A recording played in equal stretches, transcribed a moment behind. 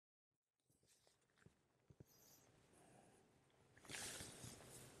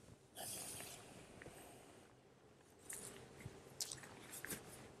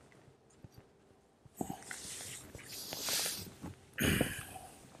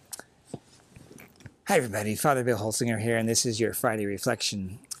Hi everybody, Father Bill Holsinger here, and this is your Friday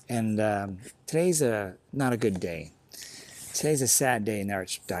Reflection. And today's not a good day. Today's a sad day in the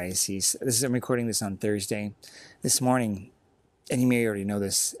Archdiocese. I'm recording this on Thursday. This morning, and you may already know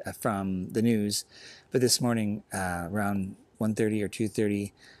this from the news, but this morning around 1:30 or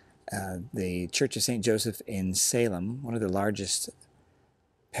 2:30, the Church of St. Joseph in Salem, one of the largest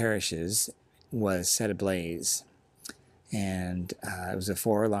parishes, was set ablaze. And it was a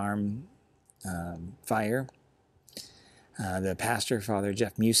 4-alarm fire. The pastor, Father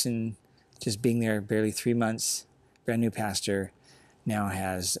Jeff Mewson, just being there barely 3 months, brand new pastor, now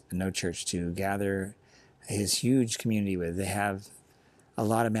has no church to gather his huge community with. They have a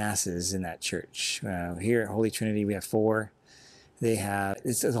lot of masses in that church. Here at Holy Trinity, we have 4. They have,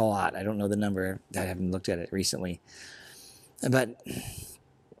 it's a lot. I don't know the number. I haven't looked at it recently. But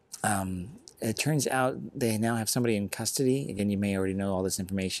it turns out they now have somebody in custody. Again, you may already know all this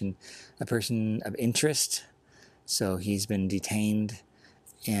information. A person of interest. So he's been detained.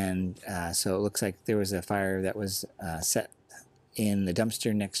 And so it looks like there was a fire that was set in the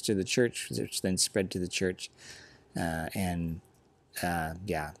dumpster next to the church, which then spread to the church. Yeah, a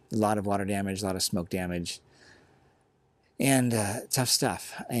lot of water damage, a lot of smoke damage. And tough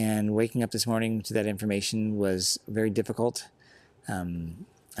stuff. And waking up this morning to that information was very difficult.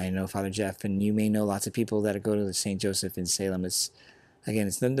 I know Father Jeff, and you may know lots of people that go to the St. Joseph in Salem. It's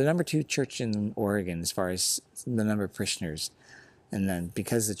the number 2 church in Oregon as far as the number of parishioners. And then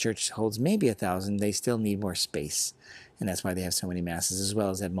because the church holds maybe 1,000, they still need more space. And that's why they have so many masses, as well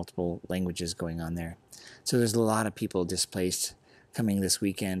as have multiple languages going on there. So there's a lot of people displaced coming this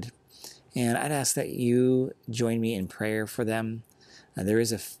weekend. And I'd ask that you join me in prayer for them. There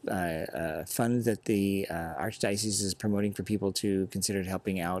is a fund that the Archdiocese is promoting for people to consider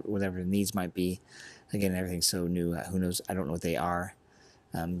helping out, whatever the needs might be. Again, everything's so new. Who knows? I don't know what they are.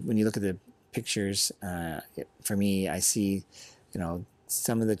 When you look at the pictures, for me, I see,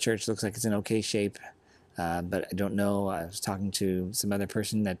 some of the church looks like it's in okay shape, but I don't know. I was talking to some other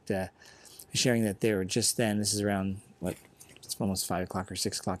person that was sharing that they were just then, this is around, it's almost 5 o'clock or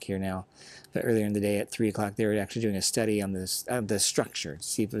 6 o'clock here now, but earlier in the day at 3 o'clock, they were actually doing a study on this the structure to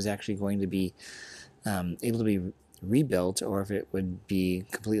see if it was actually going to be able to be rebuilt or if it would be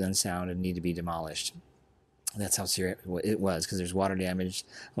completely unsound and need to be demolished. That's how serious it was, because there's water damage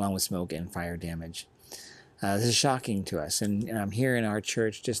along with smoke and fire damage. This is shocking to us, and I'm here in our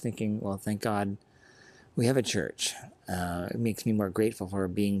church just thinking, well, thank God we have a church. It makes me more grateful for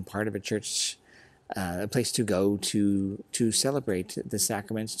being part of a church, a place to go to celebrate the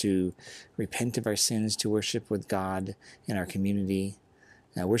sacraments, to repent of our sins, to worship with God in our community,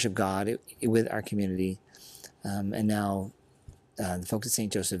 worship God with our community. And now the folks at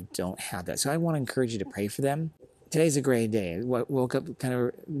St. Joseph don't have that. So I want to encourage you to pray for them. Today's a great day. Woke up kind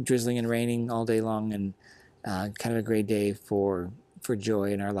of drizzling and raining all day long, and kind of a great day for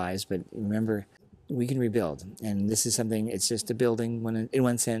joy in our lives. But remember, we can rebuild. And this is something, it's just a building in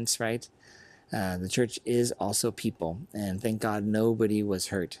one sense, right? The church is also people, and thank God nobody was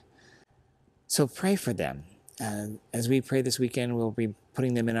hurt. So pray for them. As we pray this weekend, we'll be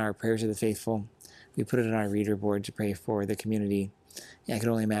putting them in our prayers of the faithful. We put it on our reader board to pray for the community. I can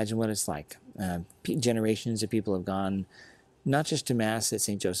only imagine what it's like. Generations of people have gone, not just to Mass at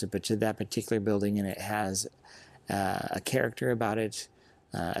St. Joseph, but to that particular building, and it has a character about it,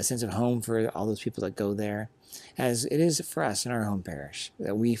 a sense of home for all those people that go there, as it is for us in our home parish,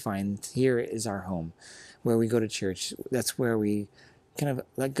 that we find here is our home, where we go to church. That's where we kind of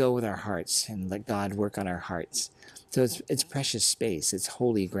let go with our hearts and let God work on our hearts. So it's precious space. It's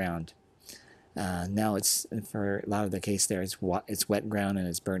holy ground. Now it's, for a lot of the case there, it's wet ground and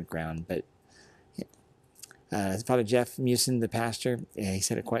it's burnt ground. But Father Jeff Mewson, the pastor, he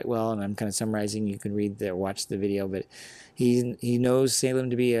said it quite well, and I'm kind of summarizing. You can watch the video, but he knows Salem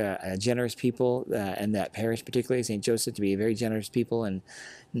to be a generous people, and that parish particularly, St. Joseph, to be a very generous people, and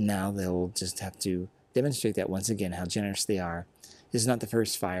now they'll just have to demonstrate that once again, how generous they are. This is not the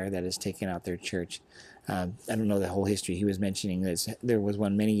first fire that has taken out their church. I don't know the whole history. He was mentioning that there was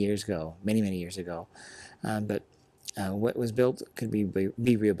one many years ago, many years ago, but what was built could be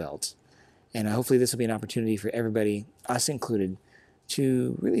rebuilt. And hopefully this will be an opportunity for everybody, us included,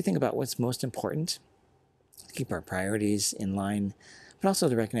 to really think about what's most important, keep our priorities in line, but also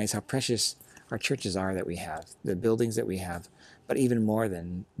to recognize how precious our churches are that we have, the buildings that we have. But even more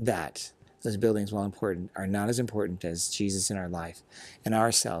than that, those buildings, while important, are not as important as Jesus in our life and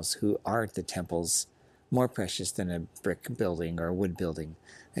ourselves, who are the temples, more precious than a brick building or a wood building.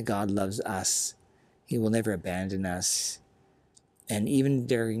 That God loves us. He will never abandon us. And even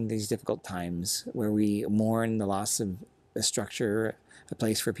during these difficult times where we mourn the loss of a structure, a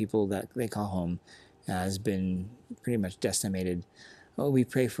place for people that they call home, has been pretty much decimated. Oh, we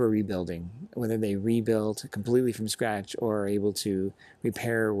pray for rebuilding, whether they rebuild completely from scratch or are able to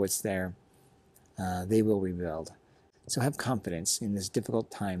repair what's there, they will rebuild. So have confidence in this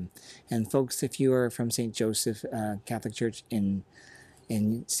difficult time. And folks, if you are from St. Joseph Catholic Church in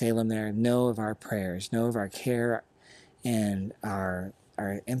Salem there, know of our prayers, know of our care and our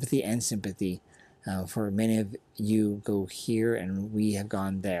empathy and sympathy. For many of you go here and we have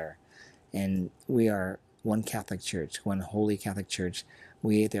gone there. And we are one Catholic Church, one holy Catholic Church,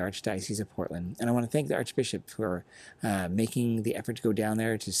 we at the Archdiocese of Portland. And I want to thank the Archbishop for making the effort to go down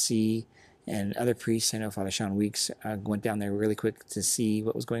there to see, and other priests. I know Father Sean Weeks went down there really quick to see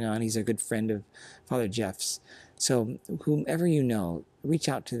what was going on. He's a good friend of Father Jeff's. So whomever you know, reach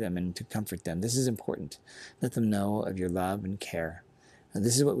out to them and to comfort them. This is important. Let them know of your love and care.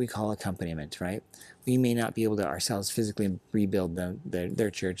 This is what we call accompaniment, right? We may not be able to ourselves physically rebuild their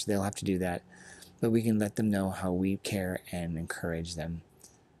church. They'll have to do that. But we can let them know how we care and encourage them.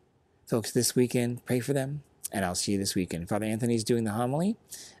 Folks, this weekend, pray for them, and I'll see you this weekend. Father Anthony's doing the homily,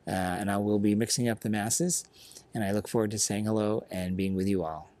 and I will be mixing up the masses, and I look forward to saying hello and being with you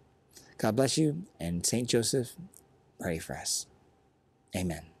all. God bless you, and St. Joseph, pray for us.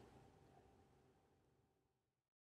 Amen.